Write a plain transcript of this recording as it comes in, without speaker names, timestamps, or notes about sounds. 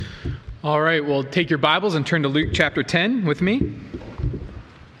All right, well, take your Bibles and turn to Luke chapter 10 with me.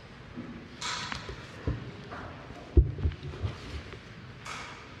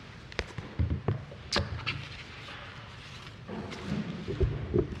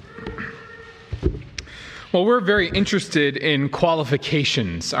 Well, we're very interested in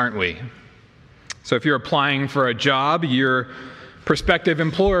qualifications, aren't we? So if you're applying for a job, your prospective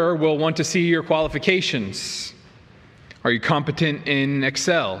employer will want to see your qualifications. Are you competent in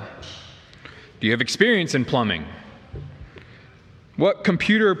Excel? Do you have experience in plumbing? What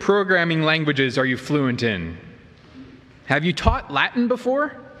computer programming languages are you fluent in? Have you taught Latin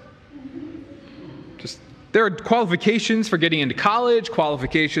before? There are qualifications for getting into college,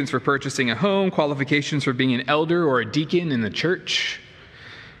 qualifications for purchasing a home, qualifications for being an elder or a deacon in the church.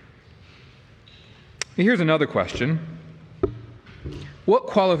 Here's another question. What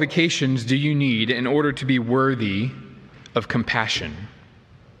qualifications do you need in order to be worthy of compassion?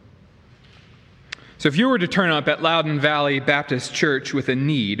 So if you were to turn up at Loudoun Valley Baptist Church with a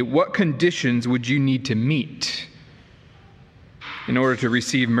need, what conditions would you need to meet in order to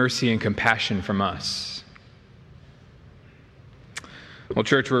receive mercy and compassion from us? Well,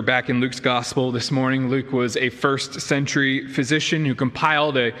 church, we're back in Luke's gospel this morning. Luke was a first-century physician who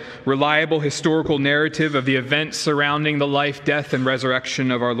compiled a reliable historical narrative of the events surrounding the life, death, and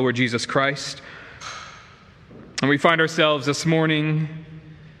resurrection of our Lord Jesus Christ. And we find ourselves this morning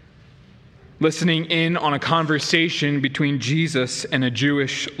listening in on a conversation between Jesus and a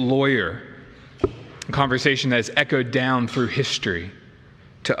Jewish lawyer, a conversation that has echoed down through history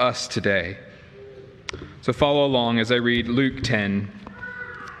to us today. So follow along as I read Luke 10,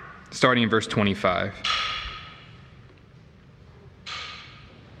 starting in verse 25.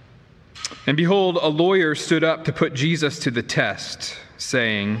 And behold, a lawyer stood up to put Jesus to the test,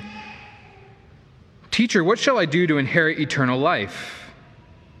 saying, "Teacher, what shall I do to inherit eternal life?"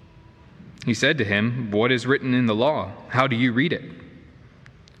 He said to him, "What is written in the law? How do you read it?"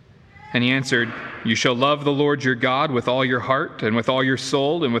 And he answered, "You shall love the Lord your God with all your heart and with all your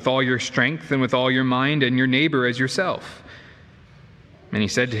soul and with all your strength and with all your mind, and your neighbor as yourself." And he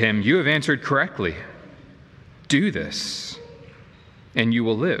said to him, "You have answered correctly. Do this, and you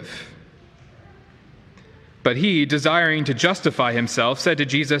will live." But he, desiring to justify himself, said to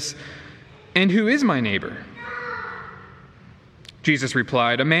Jesus, "And who is my neighbor?" Jesus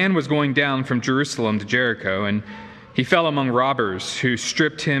replied, "A man was going down from Jerusalem to Jericho, and he fell among robbers who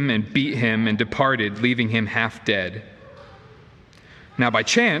stripped him and beat him and departed, leaving him half dead. Now by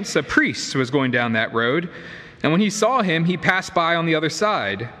chance, a priest was going down that road, and when he saw him, he passed by on the other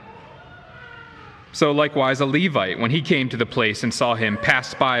side. So likewise a Levite, when he came to the place and saw him,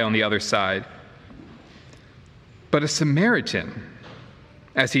 passed by on the other side. But a Samaritan,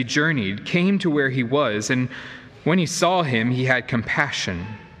 as he journeyed, came to where he was, and when he saw him, he had compassion.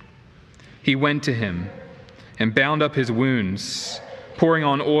 He went to him and bound up his wounds, pouring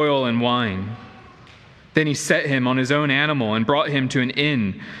on oil and wine. Then he set him on his own animal and brought him to an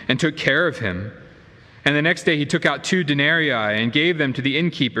inn and took care of him. And the next day he took out 2 denarii and gave them to the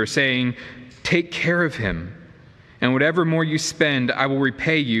innkeeper, saying, 'Take care of him, and whatever more you spend, I will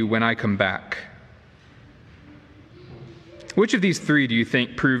repay you when I come back.' Which of these 3 do you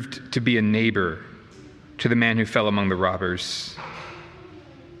think proved to be a neighbor to the man who fell among the robbers?"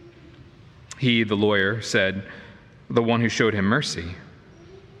 He, the lawyer, said, "The one who showed him mercy."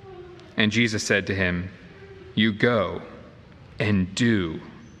 And Jesus said to him, "You go and do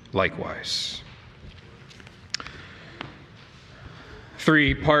likewise."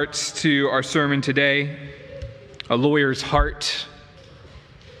 3 parts to our sermon today: a lawyer's heart,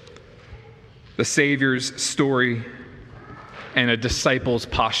 the Savior's story, and a disciple's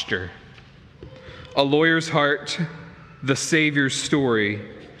posture. A lawyer's heart, the Savior's story,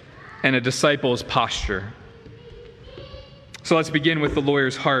 and a disciple's posture. So let's begin with the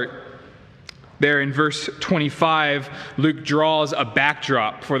lawyer's heart. There in verse 25, Luke draws a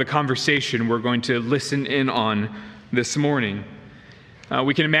backdrop for the conversation we're going to listen in on this morning.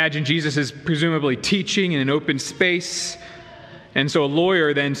 We can imagine Jesus is presumably teaching in an open space, and so a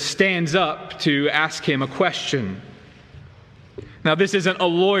lawyer then stands up to ask him a question. Now, this isn't a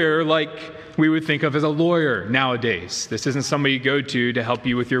lawyer like we would think of as a lawyer nowadays. This isn't somebody you go to help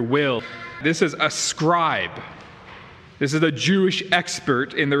you with your will. This is a scribe. This is a Jewish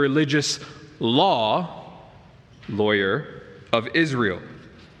expert in the religious law, lawyer of Israel.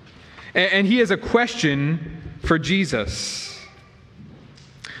 And he has a question for Jesus.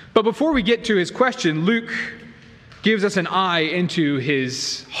 But before we get to his question, Luke gives us an eye into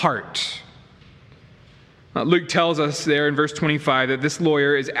his heart. Luke tells us there in verse 25 that this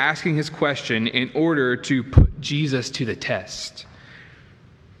lawyer is asking his question in order to put Jesus to the test.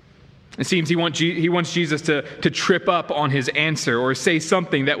 It seems he wants Jesus to trip up on his answer or say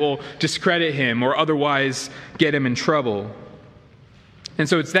something that will discredit him or otherwise get him in trouble. And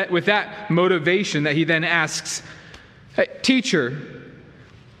so it's with that motivation that he then asks, "Hey, teacher,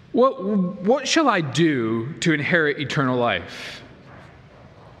 what shall I do to inherit eternal life?"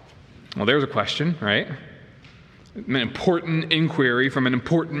 Well, there's a question, right? An important inquiry from an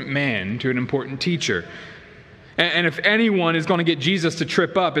important man to an important teacher. And if anyone is going to get Jesus to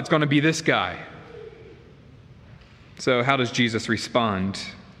trip up, it's going to be this guy. So how does Jesus respond?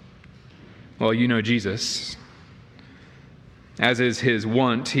 Well, you know Jesus. As is his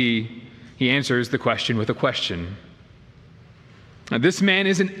wont, he answers the question with a question. Now, this man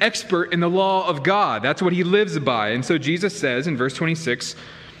is an expert in the law of God. That's what he lives by. And so Jesus says in verse 26,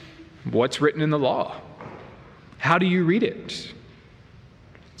 what's written in the law? How do you read it?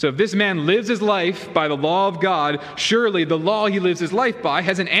 So if this man lives his life by the law of God, surely the law he lives his life by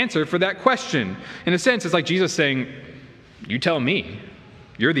has an answer for that question. In a sense, it's like Jesus saying, you tell me.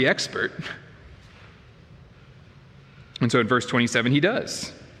 You're the expert. And so in verse 27, he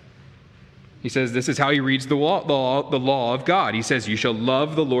does. He says this is how he reads the law of God. He says, you shall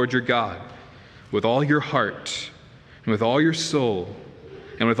love the Lord your God with all your heart and with all your soul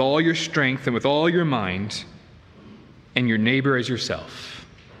and with all your strength and with all your mind, and your neighbor as yourself.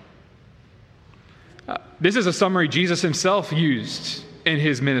 This is a summary Jesus himself used in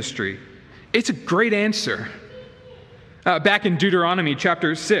his ministry. It's a great answer. Back in Deuteronomy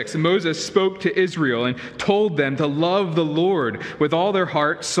chapter 6, Moses spoke to Israel and told them to love the Lord with all their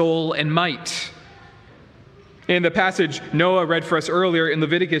heart, soul, and might. In the passage Noah read for us earlier in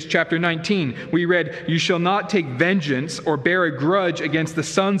Leviticus chapter 19, we read, you shall not take vengeance or bear a grudge against the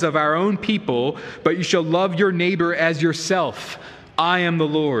sons of our own people, but you shall love your neighbor as yourself. I am the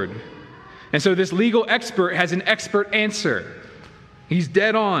Lord. And so this legal expert has an expert answer. He's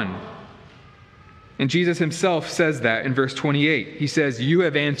dead on. And Jesus himself says that in verse 28. He says, you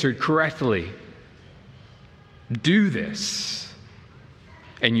have answered correctly. Do this,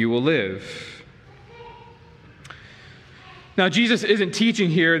 and you will live. Now, Jesus isn't teaching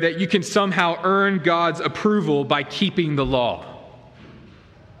here that you can somehow earn God's approval by keeping the law.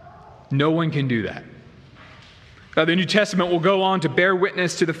 No one can do that. The New Testament will go on to bear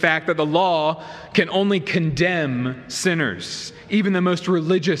witness to the fact that the law can only condemn sinners, even the most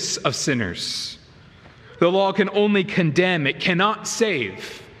religious of sinners. The law can only condemn. It cannot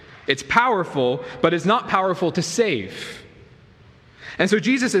save. It's powerful, but it's not powerful to save. And so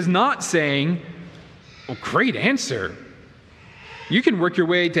Jesus is not saying, well, great answer. You can work your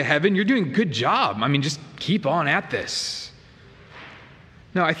way to heaven. You're doing a good job. Just keep on at this.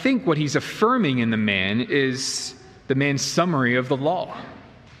 No, I think what he's affirming in the man is the man's summary of the law.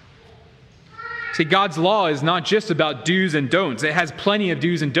 See, God's law is not just about do's and don'ts. It has plenty of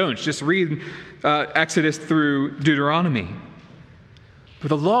do's and don'ts. Just read Exodus through Deuteronomy. But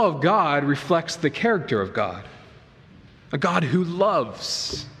the law of God reflects the character of God, a God who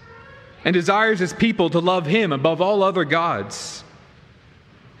loves and desires his people to love him above all other gods.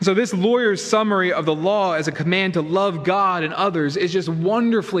 So this lawyer's summary of the law as a command to love God and others is just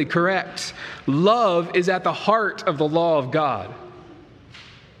wonderfully correct. Love is at the heart of the law of God.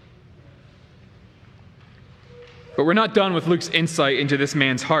 But we're not done with Luke's insight into this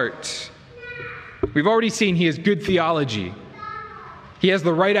man's heart. We've already seen he has good theology. He has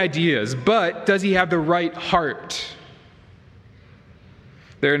the right ideas, but does he have the right heart?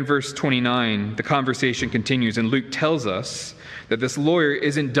 There in verse 29, the conversation continues, and Luke tells us that this lawyer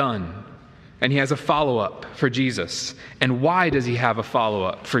isn't done, and he has a follow-up for Jesus. And why does he have a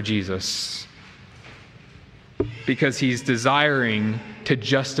follow-up for Jesus? Because he's desiring to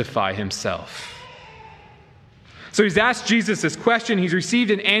justify himself. So he's asked Jesus this question. He's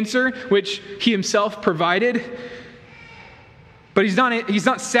received an answer, which he himself provided. But he's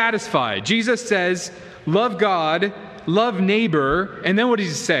not satisfied. Jesus says, love God, love neighbor, and then what does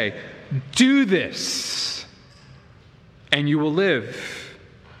he say? Do this, and you will live.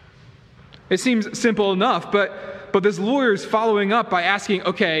 It seems simple enough, but this lawyer is following up by asking,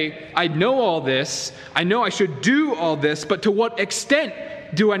 okay, I know all this. I know I should do all this, but to what extent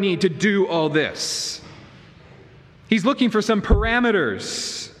do I need to do all this? He's looking for some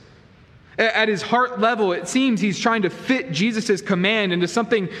parameters. At his heart level, it seems he's trying to fit Jesus' command into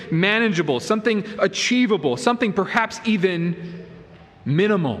something manageable, something achievable, something perhaps even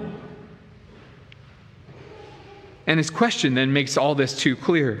minimal. And his question then makes all this too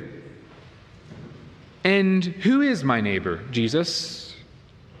clear. And who is my neighbor, Jesus?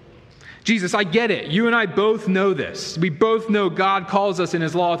 Jesus, I get it. You and I both know this. We both know God calls us in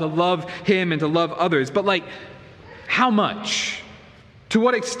his law to love him and to love others. But how much? To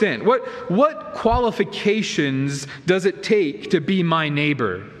what extent? What qualifications does it take to be my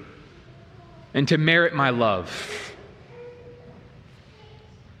neighbor and to merit my love?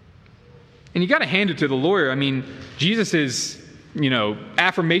 And you got to hand it to the lawyer. I mean, Jesus'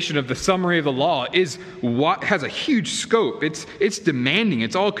 affirmation of the summary of the law is what has a huge scope. It's demanding.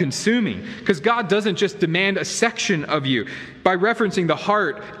 It's all consuming. Because God doesn't just demand a section of you. By referencing the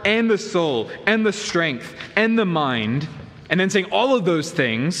heart and the soul and the strength and the mind, and then saying all of those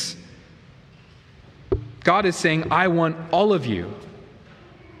things, God is saying, I want all of you.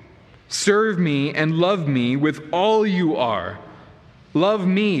 Serve me and love me with all you are. Love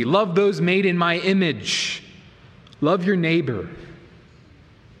me. Love those made in my image. Love your neighbor.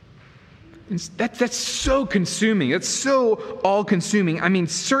 That's so consuming. That's so all-consuming. I mean,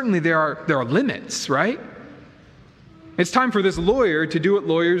 certainly there are limits, right? It's time for this lawyer to do what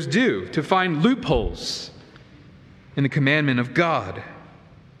lawyers do, to find loopholes in the commandment of God.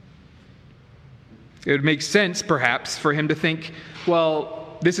 It would make sense, perhaps, for him to think,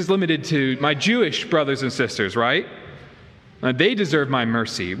 well, this is limited to my Jewish brothers and sisters, right? They deserve my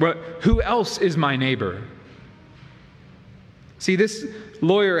mercy. But who else is my neighbor? See, this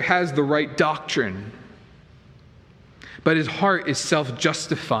lawyer has the right doctrine, but his heart is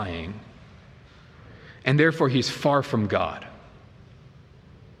self-justifying, and therefore he's far from God.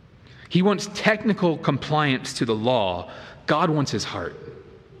 He wants technical compliance to the law. God wants his heart.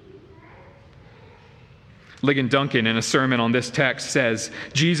 Ligon Duncan, in a sermon on this text, says,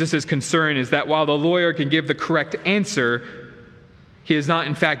 Jesus' concern is that while the lawyer can give the correct answer, he is not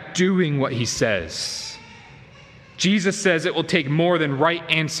in fact doing what he says. Jesus says it will take more than right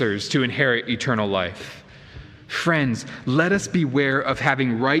answers to inherit eternal life. Friends, let us beware of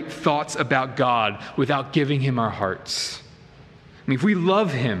having right thoughts about God without giving him our hearts. I mean, if we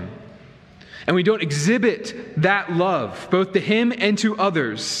love him and we don't exhibit that love, both to him and to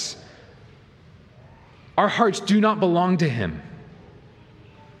others, our hearts do not belong to him.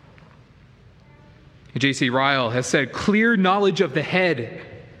 J.C. Ryle has said, clear knowledge of the head,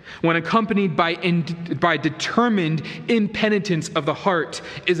 when accompanied by determined impenitence of the heart,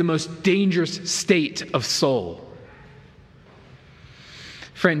 is a most dangerous state of soul.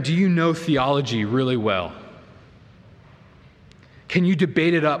 Friend, do you know theology really well? Can you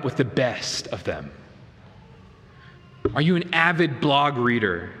debate it up with the best of them? Are you an avid blog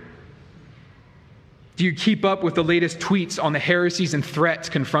reader? Do you keep up with the latest tweets on the heresies and threats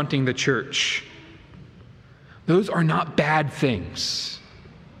confronting the church? Those are not bad things.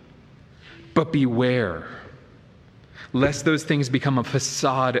 But beware, lest those things become a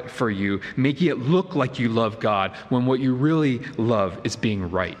facade for you, making it look like you love God when what you really love is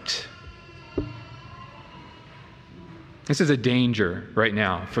being right. This is a danger right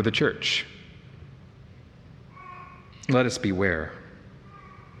now for the church. Let us beware.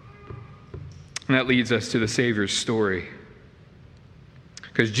 And that leads us to the Savior's story.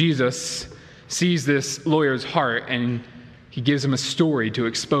 Because Jesus sees this lawyer's heart and he gives him a story to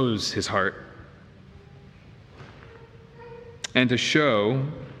expose his heart and to show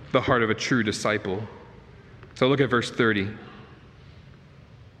the heart of a true disciple. So look at verse 30.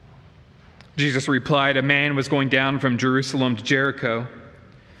 Jesus replied, a man was going down from Jerusalem to Jericho, and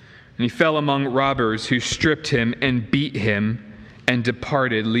he fell among robbers who stripped him and beat him and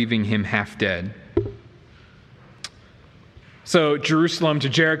departed, leaving him half dead. So Jerusalem to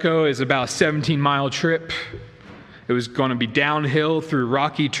Jericho is about a 17-mile trip. It was going to be downhill through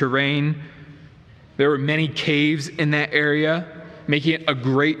rocky terrain. There were many caves in that area, making it a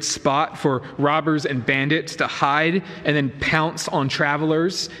great spot for robbers and bandits to hide and then pounce on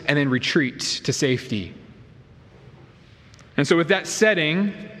travelers and then retreat to safety. And so with that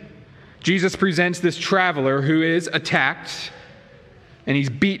setting, Jesus presents this traveler who is attacked and he's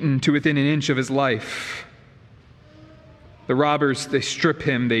beaten to within an inch of his life. The robbers, they strip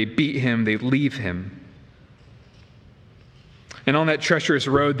him, they beat him, they leave him. And on that treacherous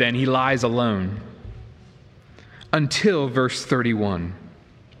road, then, he lies alone. Until verse 31.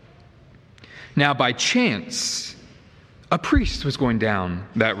 Now, by chance, a priest was going down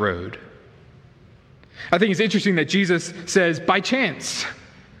that road. I think it's interesting that Jesus says, by chance.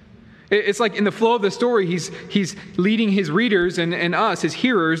 It's like in the flow of the story, he's leading his readers and us, his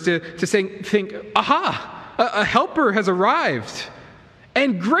hearers, to think, aha! A helper has arrived.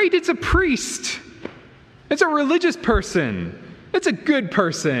 And great, it's a priest. It's a religious person. It's a good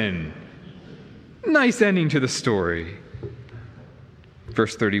person. Nice ending to the story.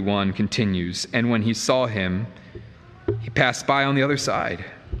 Verse 31 continues, and when he saw him, he passed by on the other side.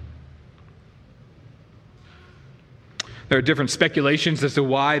 There are different speculations as to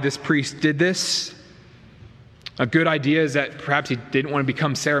why this priest did this. A good idea is that perhaps he didn't want to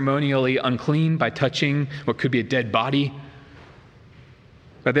become ceremonially unclean by touching what could be a dead body.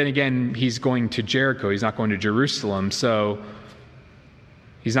 But then again, he's going to Jericho. He's not going to Jerusalem, so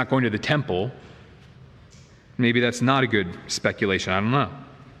he's not going to the temple. Maybe that's not a good speculation. I don't know.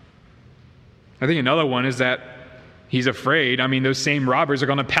 I think another one is that he's afraid. Those same robbers are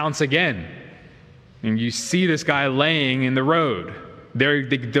going to pounce again. And you see this guy laying in the road.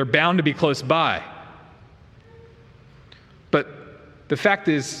 They're bound to be close by. But the fact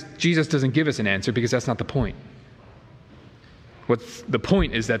is, Jesus doesn't give us an answer because that's not the point. The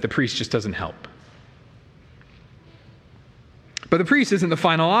point is that the priest just doesn't help. But the priest isn't the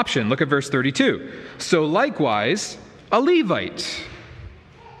final option. Look at verse 32. So likewise, a Levite.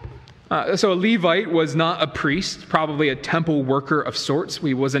 So a Levite was not a priest, probably a temple worker of sorts.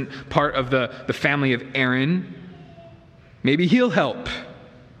 He wasn't part of the family of Aaron. Maybe he'll help.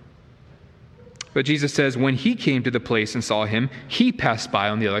 But Jesus says when he came to the place and saw him, he passed by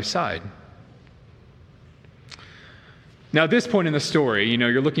on the other side. Now, at this point in the story,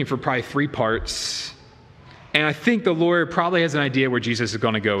 you're looking for probably 3 parts. And I think the lawyer probably has an idea where Jesus is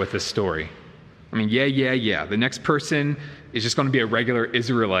going to go with this story. Yeah. The next person is just going to be a regular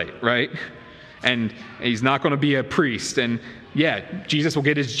Israelite, right? And he's not going to be a priest. And yeah, Jesus will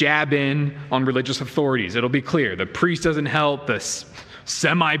get his jab in on religious authorities. It'll be clear. The priest doesn't help. The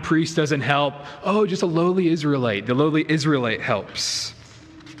semi-priest doesn't help. Oh, just a lowly Israelite. The lowly Israelite helps.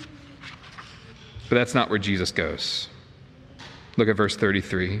 But that's not where Jesus goes. Look at verse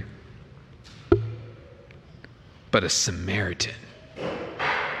 33. But a Samaritan,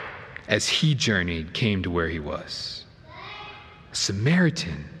 as he journeyed, came to where he was. A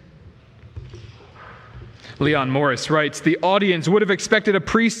Samaritan. Leon Morris writes, the audience would have expected a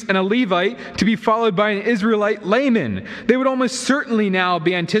priest and a Levite to be followed by an Israelite layman. They would almost certainly now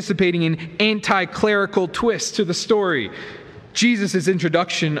be anticipating an anti-clerical twist to the story. Jesus'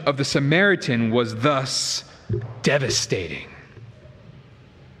 introduction of the Samaritan was thus devastating.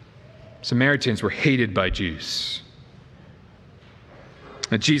 Samaritans were hated by Jews.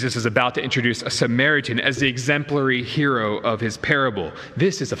 Now, Jesus is about to introduce a Samaritan as the exemplary hero of his parable.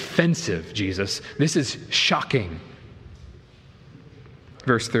 This is offensive, Jesus. This is shocking.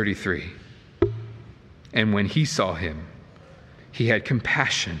 Verse 33. And when he saw him, he had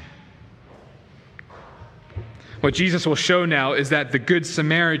compassion. What Jesus will show now is that the Good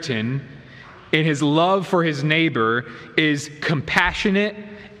Samaritan, in his love for his neighbor, is compassionate,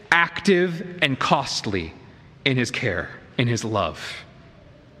 active, and costly in his care, in his love.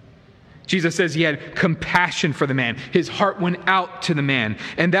 Jesus says he had compassion for the man. His heart went out to the man.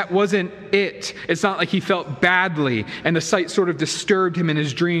 And that wasn't it. It's not like he felt badly and the sight sort of disturbed him in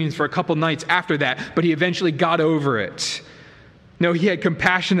his dreams for a couple nights after that, but he eventually got over it. No, he had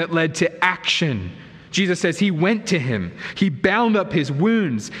compassion that led to action. Jesus says he went to him. He bound up his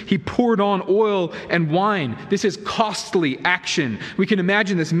wounds. He poured on oil and wine. This is costly action. We can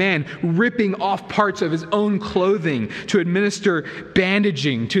imagine this man ripping off parts of his own clothing to administer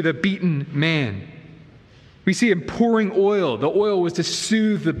bandaging to the beaten man. We see him pouring oil. The oil was to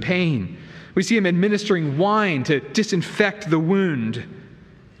soothe the pain. We see him administering wine to disinfect the wound.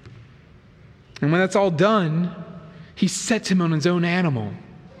 And when that's all done, he sets him on his own animal.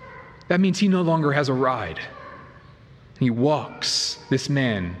 That means he no longer has a ride. He walks this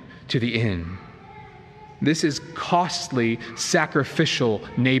man to the inn. This is costly, sacrificial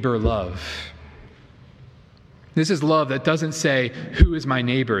neighbor love. This is love that doesn't say, who is my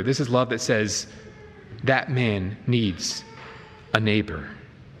neighbor? This is love that says, that man needs a neighbor.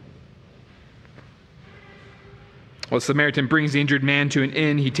 Well, the Samaritan brings the injured man to an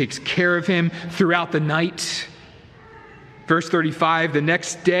inn. He takes care of him throughout the night. Verse 35, the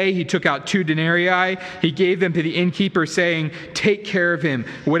next day he took out 2 denarii. He gave them to the innkeeper, saying, take care of him.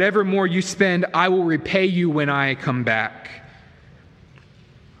 Whatever more you spend, I will repay you when I come back.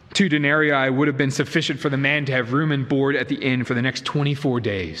 2 denarii would have been sufficient for the man to have room and board at the inn for the next 24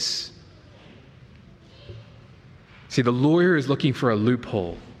 days. See, the lawyer is looking for a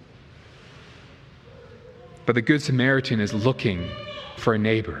loophole. But the Good Samaritan is looking for a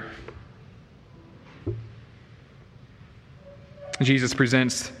neighbor. Jesus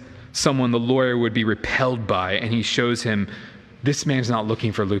presents someone the lawyer would be repelled by, and he shows him this man's not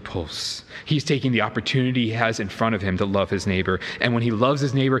looking for loopholes. He's taking the opportunity he has in front of him to love his neighbor. And when he loves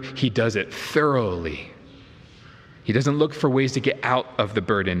his neighbor, he does it thoroughly. He doesn't look for ways to get out of the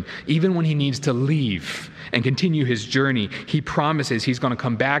burden. Even when he needs to leave and continue his journey, he promises he's going to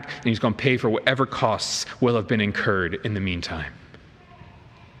come back and he's going to pay for whatever costs will have been incurred in the meantime.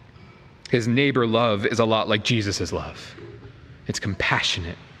 His neighbor love is a lot like Jesus' love. It's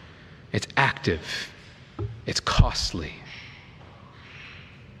compassionate. It's active. It's costly.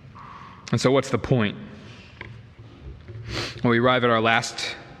 And so what's the point? Well, we arrive at our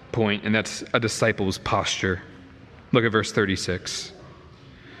last point, and that's a disciple's posture. Look at verse 36.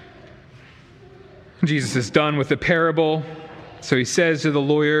 Jesus is done with the parable, so he says to the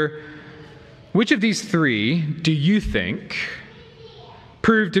lawyer, "Which of these three do you think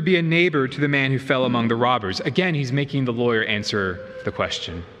proved to be a neighbor to the man who fell among the robbers?" Again, he's making the lawyer answer the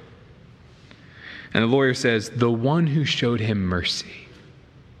question. And the lawyer says, "The one who showed him mercy."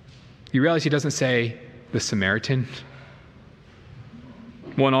 You realize he doesn't say the Samaritan?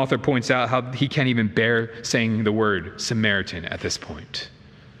 One author points out how he can't even bear saying the word Samaritan at this point.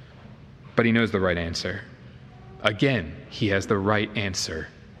 But he knows the right answer. Again, he has the right answer.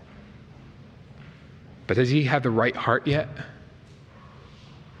 But does he have the right heart yet?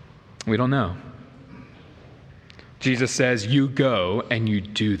 We don't know. Jesus says, "You go and you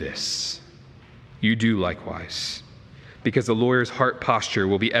do this. You do likewise." Because the lawyer's heart posture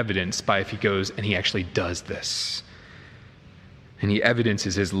will be evidenced by if he goes and he actually does this. And he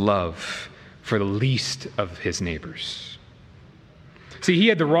evidences his love for the least of his neighbors. See, he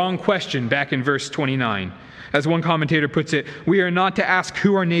had the wrong question back in verse 29. As one commentator puts it, we are not to ask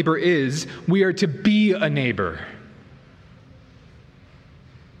who our neighbor is, we are to be a neighbor.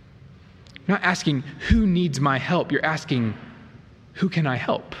 You're not asking who needs my help, you're asking who can I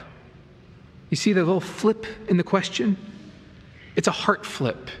help? You see the little flip in the question? It's a heart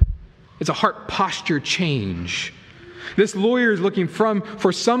flip. It's a heart posture change. This lawyer is looking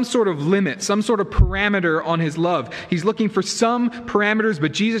for some sort of limit, some sort of parameter on his love. He's looking for some parameters,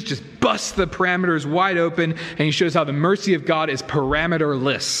 but Jesus just busts the parameters wide open, and he shows how the mercy of God is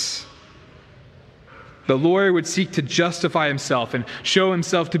parameterless. The lawyer would seek to justify himself and show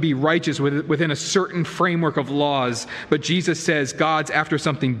himself to be righteous within a certain framework of laws, but Jesus says God's after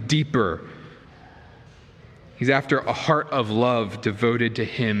something deeper. He's after a heart of love devoted to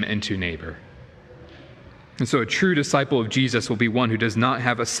him and to neighbor. And so a true disciple of Jesus will be one who does not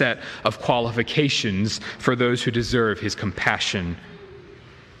have a set of qualifications for those who deserve his compassion.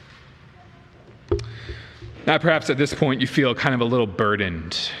 Now, perhaps at this point you feel kind of a little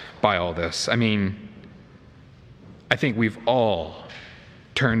burdened by all this. I mean, I think we've all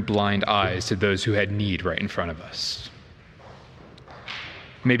turned blind eyes to those who had need right in front of us.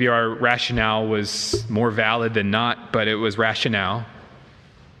 Maybe our rationale was more valid than not, but it was rationale.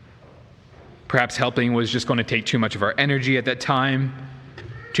 Perhaps helping was just going to take too much of our energy at that time,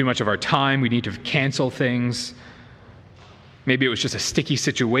 too much of our time. We need to cancel things. Maybe it was just a sticky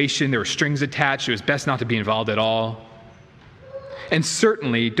situation. There were strings attached. It was best not to be involved at all. And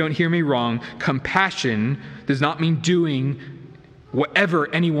certainly, don't hear me wrong, compassion does not mean doing whatever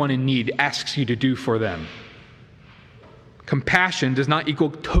anyone in need asks you to do for them. Compassion does not equal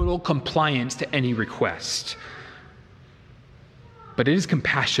total compliance to any request. But it is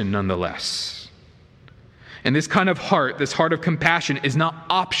compassion nonetheless. And this kind of heart, this heart of compassion, is not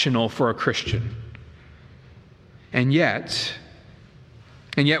optional for a Christian. And yet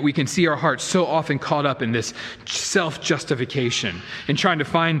we can see our hearts so often caught up in this self-justification and trying to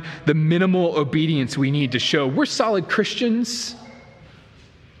find the minimal obedience we need to show we're solid Christians.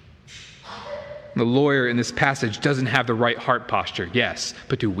 The lawyer in this passage doesn't have the right heart posture, yes,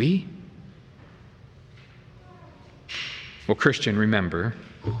 but do we? Well, Christian, remember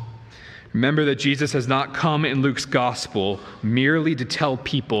that Jesus has not come in Luke's gospel merely to tell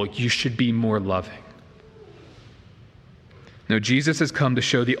people you should be more loving. No, Jesus has come to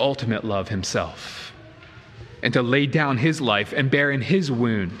show the ultimate love himself and to lay down his life and bear in his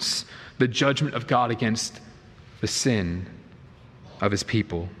wounds the judgment of God against the sin of his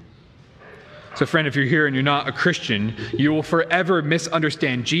people. So friend, if you're here and you're not a Christian, you will forever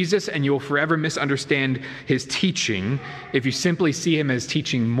misunderstand Jesus and you will forever misunderstand his teaching if you simply see him as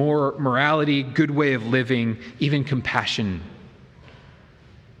teaching more morality, good way of living, even compassion.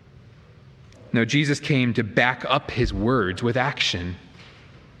 No, Jesus came to back up his words with action.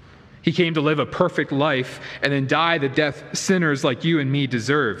 He came to live a perfect life and then die the death sinners like you and me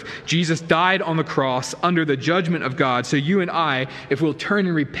deserve. Jesus died on the cross under the judgment of God, so you and I, if we'll turn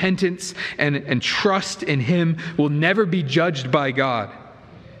in repentance and trust in him, will never be judged by God.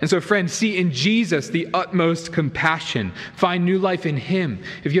 And so friends, see in Jesus the utmost compassion. Find new life in him.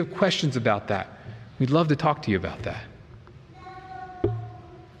 If you have questions about that, we'd love to talk to you about that.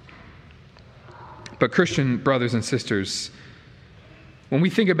 But Christian brothers and sisters, when we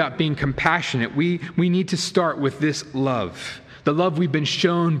think about being compassionate, we need to start with this love, the love we've been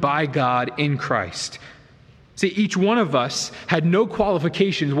shown by God in Christ. See, each one of us had no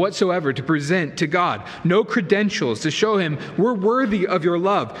qualifications whatsoever to present to God, no credentials to show him we're worthy of your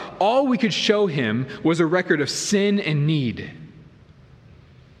love. All we could show him was a record of sin and need.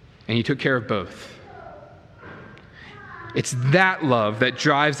 And he took care of both. It's that love that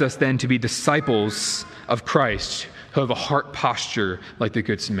drives us then to be disciples of Christ who have a heart posture like the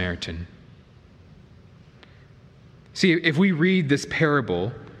Good Samaritan. See, if we read this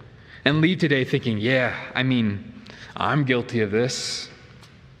parable and leave today thinking, I'm guilty of this,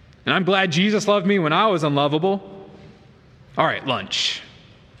 and I'm glad Jesus loved me when I was unlovable. All right, lunch.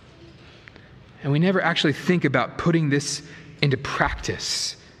 And we never actually think about putting this into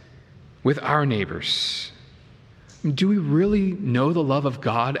practice with our neighbors. Do we really know the love of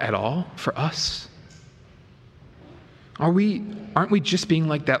God at all for us? Aren't we just being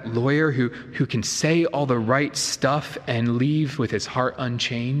like that lawyer who can say all the right stuff and leave with his heart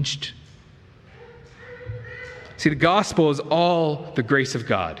unchanged? See, the gospel is all the grace of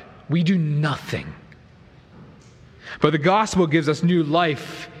God. We do nothing. But the gospel gives us new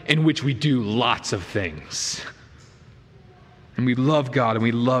life in which we do lots of things. And we love God and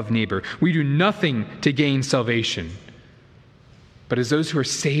we love neighbor. We do nothing to gain salvation. But as those who are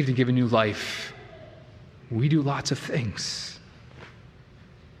saved and given new life, we do lots of things.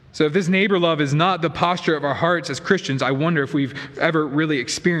 So if this neighbor love is not the posture of our hearts as Christians, I wonder if we've ever really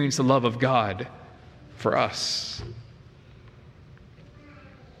experienced the love of God for us.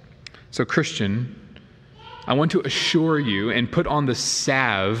 So Christian, I want to assure you and put on the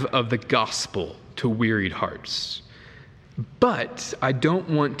salve of the gospel to wearied hearts. But I don't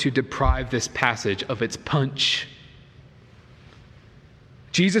want to deprive this passage of its punch.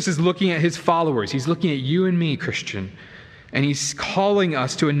 Jesus is looking at his followers. He's looking at you and me, Christian, and he's calling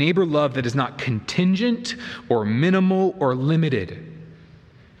us to a neighbor love that is not contingent or minimal or limited.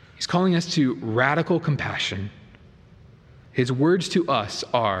 He's calling us to radical compassion. His words to us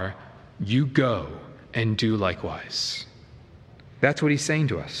are, you go and do likewise. That's what he's saying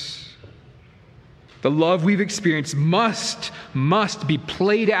to us. The love we've experienced must be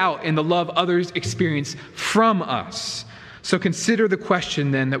played out in the love others experience from us. So consider the question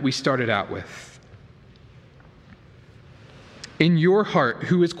then that we started out with. In your heart,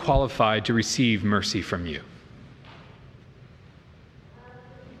 who is qualified to receive mercy from you?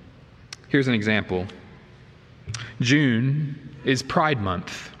 Here's an example. June is Pride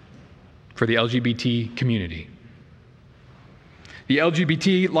Month for the LGBT community. The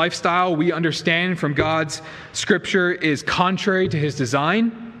LGBT lifestyle we understand from God's scripture is contrary to his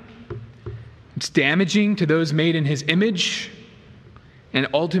design. It's damaging to those made in his image, and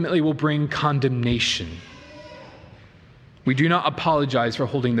ultimately will bring condemnation. We do not apologize for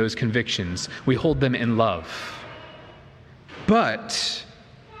holding those convictions. We hold them in love. But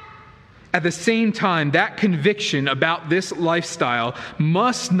at the same time, that conviction about this lifestyle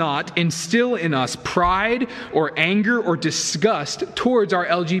must not instill in us pride or anger or disgust towards our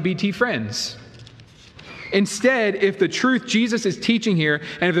LGBT friends. Instead, if the truth Jesus is teaching here,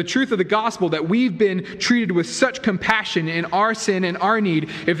 and if the truth of the gospel that we've been treated with such compassion in our sin and our need,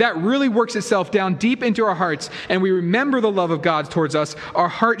 if that really works itself down deep into our hearts and we remember the love of God towards us, our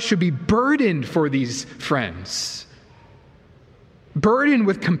hearts should be burdened for these friends. Burdened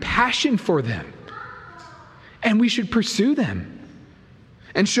with compassion for them. And we should pursue them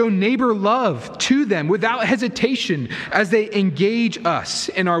and show neighbor love to them without hesitation as they engage us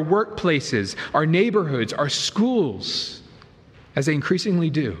in our workplaces, our neighborhoods, our schools, as they increasingly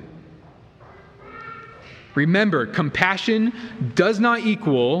do. Remember, compassion does not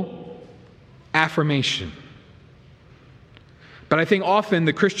equal affirmation. But I think often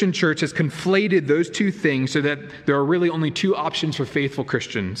the Christian church has conflated those two things so that there are really only two options for faithful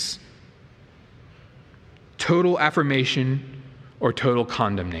Christians: total affirmation or total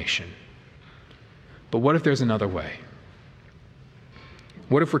condemnation. But what if there's another way?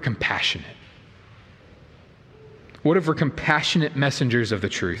 What if we're compassionate? What if we're compassionate messengers of the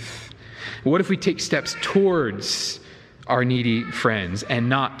truth? What if we take steps towards our needy friends and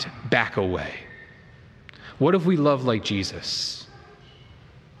not back away? What if we love like Jesus?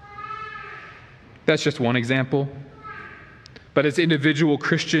 That's just one example. But as individual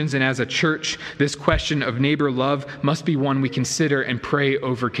Christians and as a church, this question of neighbor love must be one we consider and pray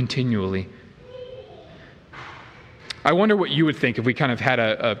over continually. I wonder what you would think if we kind of had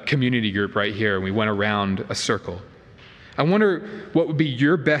a community group right here and we went around a circle. I wonder what would be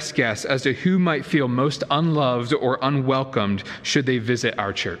your best guess as to who might feel most unloved or unwelcomed should they visit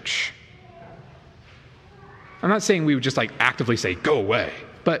our church. I'm not saying we would just actively say, go away,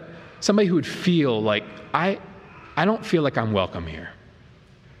 but somebody who would feel like, I don't feel like I'm welcome here.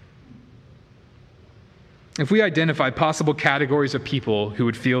 If we identify possible categories of people who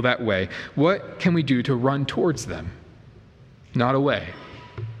would feel that way, what can we do to run towards them, not away?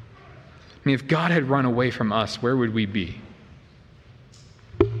 I mean, if God had run away from us, where would we be?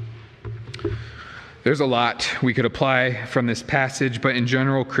 There's a lot we could apply from this passage, but in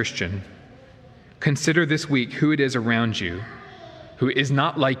general, Christian, consider this week who it is around you who is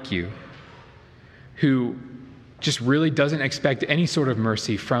not like you, who just really doesn't expect any sort of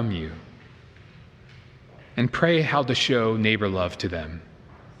mercy from you. And pray how to show neighbor love to them.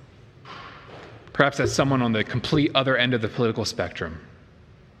 Perhaps that's someone on the complete other end of the political spectrum.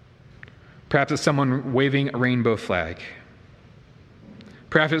 Perhaps it's someone waving a rainbow flag.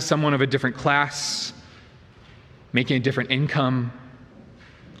 Perhaps it's someone of a different class, making a different income,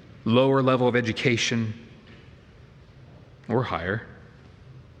 lower level of education, or higher.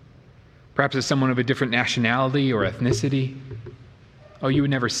 Perhaps it's someone of a different nationality or ethnicity. Oh, you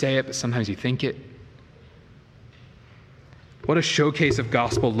would never say it, but sometimes you think it. What a showcase of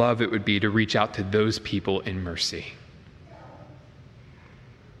gospel love it would be to reach out to those people in mercy.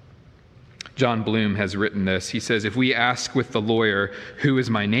 John Bloom has written this. He says, if we ask with the lawyer, who is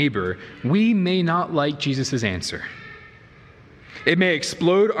my neighbor, we may not like Jesus' answer. It may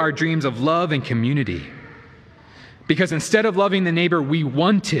explode our dreams of love and community. Because instead of loving the neighbor we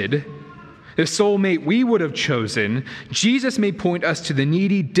wanted, the soulmate we would have chosen, Jesus may point us to the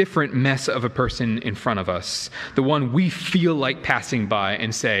needy, different mess of a person in front of us, the one we feel like passing by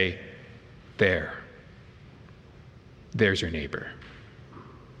and say, there's your neighbor.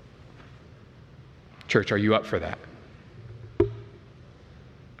 Church, are you up for that?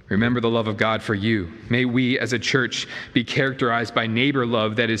 Remember the love of God for you. May we as a church be characterized by neighbor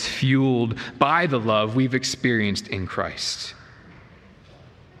love that is fueled by the love we've experienced in Christ.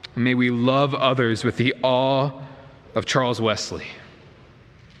 May we love others with the awe of Charles Wesley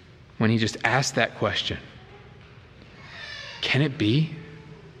when he just asked that question. Can it be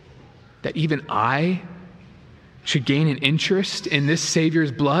that even I should gain an interest in this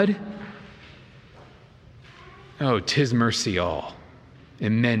Savior's blood? Oh, 'tis mercy all,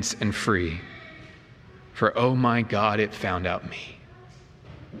 immense and free. For, oh my God, it found out me.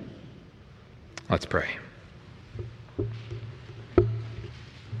 Let's pray.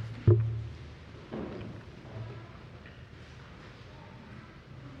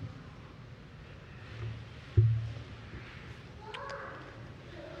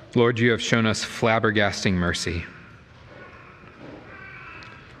 Lord, you have shown us flabbergasting mercy.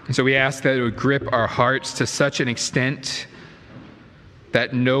 And so we ask that it would grip our hearts to such an extent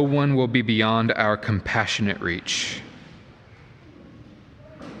that no one will be beyond our compassionate reach.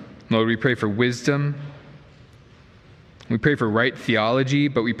 Lord, we pray for wisdom. We pray for right theology,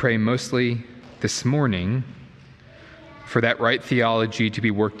 but we pray mostly this morning for that right theology to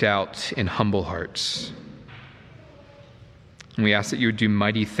be worked out in humble hearts. And we ask that you would do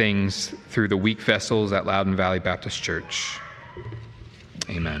mighty things through the weak vessels at Loudoun Valley Baptist Church.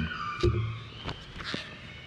 Amen.